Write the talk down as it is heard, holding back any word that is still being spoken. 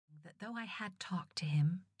Though I had talked to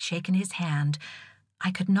him, shaken his hand, I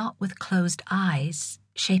could not with closed eyes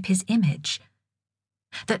shape his image.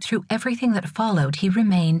 That through everything that followed he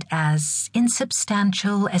remained as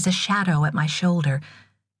insubstantial as a shadow at my shoulder,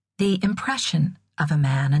 the impression of a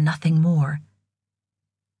man and nothing more.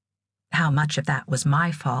 How much of that was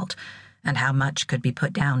my fault, and how much could be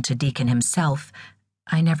put down to Deacon himself,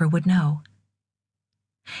 I never would know.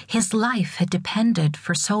 His life had depended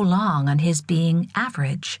for so long on his being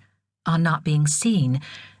average, on not being seen,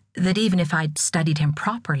 that even if I'd studied him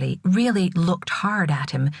properly, really looked hard at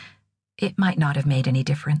him, it might not have made any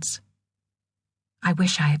difference. I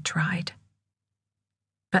wish I had tried.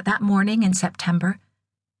 But that morning in September,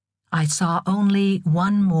 I saw only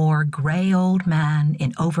one more grey old man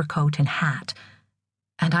in overcoat and hat,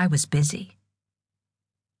 and I was busy.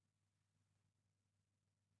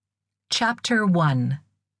 Chapter 1.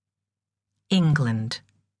 England.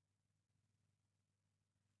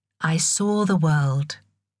 I saw the world,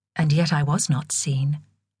 and yet I was not seen.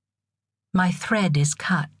 My thread is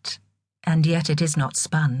cut, and yet it is not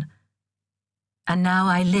spun. And now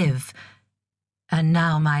I live, and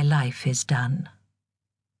now my life is done.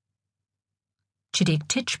 Chiddig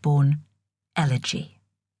Tichborne, Elegy.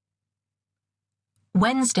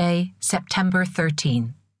 Wednesday, September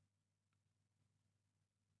 13.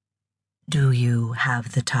 Do you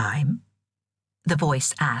have the time? The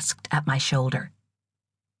voice asked at my shoulder.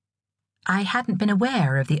 I hadn't been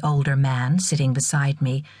aware of the older man sitting beside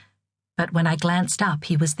me, but when I glanced up,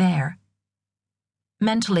 he was there.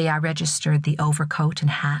 Mentally, I registered the overcoat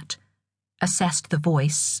and hat, assessed the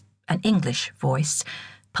voice, an English voice,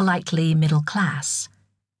 politely middle class.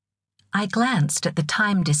 I glanced at the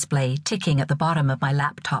time display ticking at the bottom of my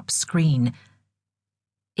laptop screen.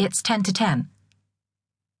 It's 10 to 10.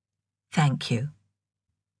 Thank you.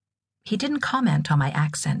 He didn't comment on my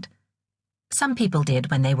accent. Some people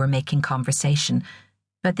did when they were making conversation,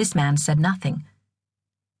 but this man said nothing.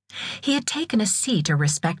 He had taken a seat a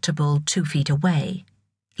respectable 2 feet away,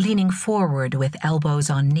 leaning forward with elbows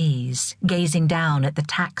on knees, gazing down at the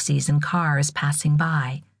taxis and cars passing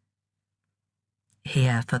by.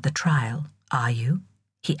 Here for the trial, are you?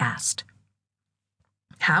 He asked.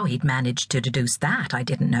 How he'd managed to deduce that, I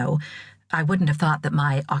didn't know. I wouldn't have thought that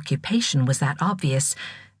my occupation was that obvious,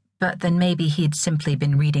 but then maybe he'd simply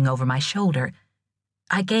been reading over my shoulder.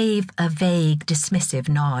 I gave a vague, dismissive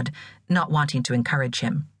nod, not wanting to encourage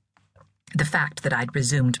him. The fact that I'd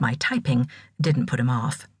resumed my typing didn't put him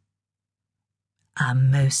off. A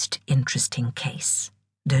most interesting case,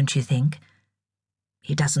 don't you think?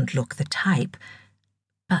 He doesn't look the type,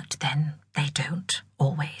 but then they don't,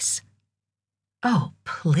 always. Oh,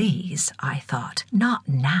 please, I thought, not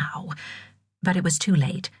now. But it was too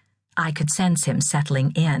late. I could sense him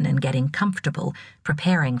settling in and getting comfortable,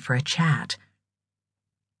 preparing for a chat.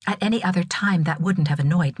 At any other time, that wouldn't have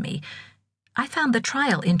annoyed me. I found the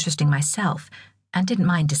trial interesting myself and didn't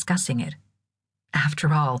mind discussing it.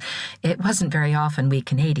 After all, it wasn't very often we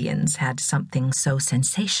Canadians had something so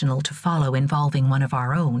sensational to follow involving one of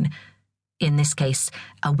our own. In this case,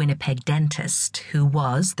 a Winnipeg dentist who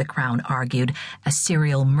was, the Crown argued, a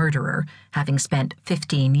serial murderer, having spent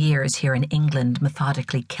 15 years here in England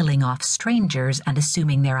methodically killing off strangers and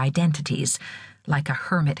assuming their identities, like a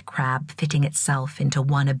hermit crab fitting itself into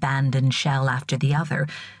one abandoned shell after the other,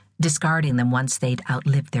 discarding them once they'd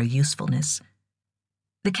outlived their usefulness.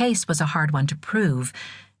 The case was a hard one to prove,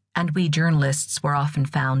 and we journalists were often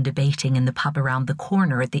found debating in the pub around the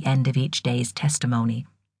corner at the end of each day's testimony.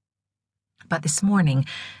 But this morning,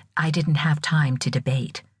 I didn't have time to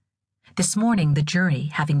debate. This morning, the jury,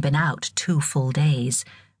 having been out 2 full days,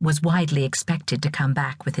 was widely expected to come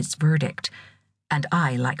back with its verdict, and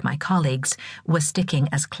I, like my colleagues, was sticking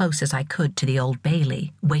as close as I could to the Old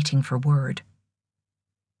Bailey, waiting for word.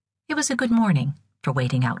 It was a good morning for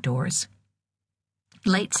waiting outdoors.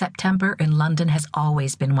 Late September in London has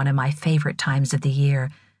always been one of my favorite times of the year,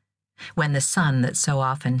 when the sun that so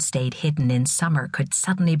often stayed hidden in summer could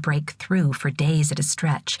suddenly break through for days at a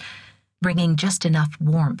stretch, bringing just enough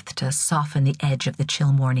warmth to soften the edge of the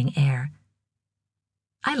chill morning air.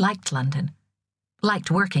 I liked London, liked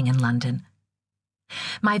working in London.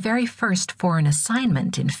 My very first foreign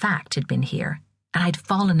assignment, in fact, had been here, and I'd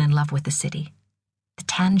fallen in love with the city. The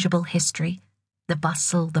tangible history, the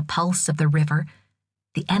bustle, the pulse of the river,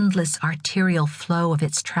 the endless arterial flow of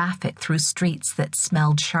its traffic through streets that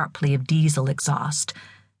smelled sharply of diesel exhaust.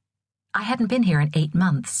 I hadn't been here in 8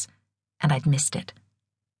 months, and I'd missed it.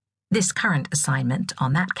 This current assignment,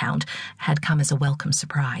 on that count, had come as a welcome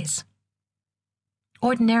surprise.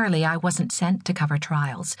 Ordinarily, I wasn't sent to cover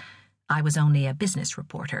trials. I was only a business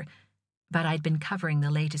reporter, but I'd been covering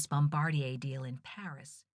the latest Bombardier deal in Paris.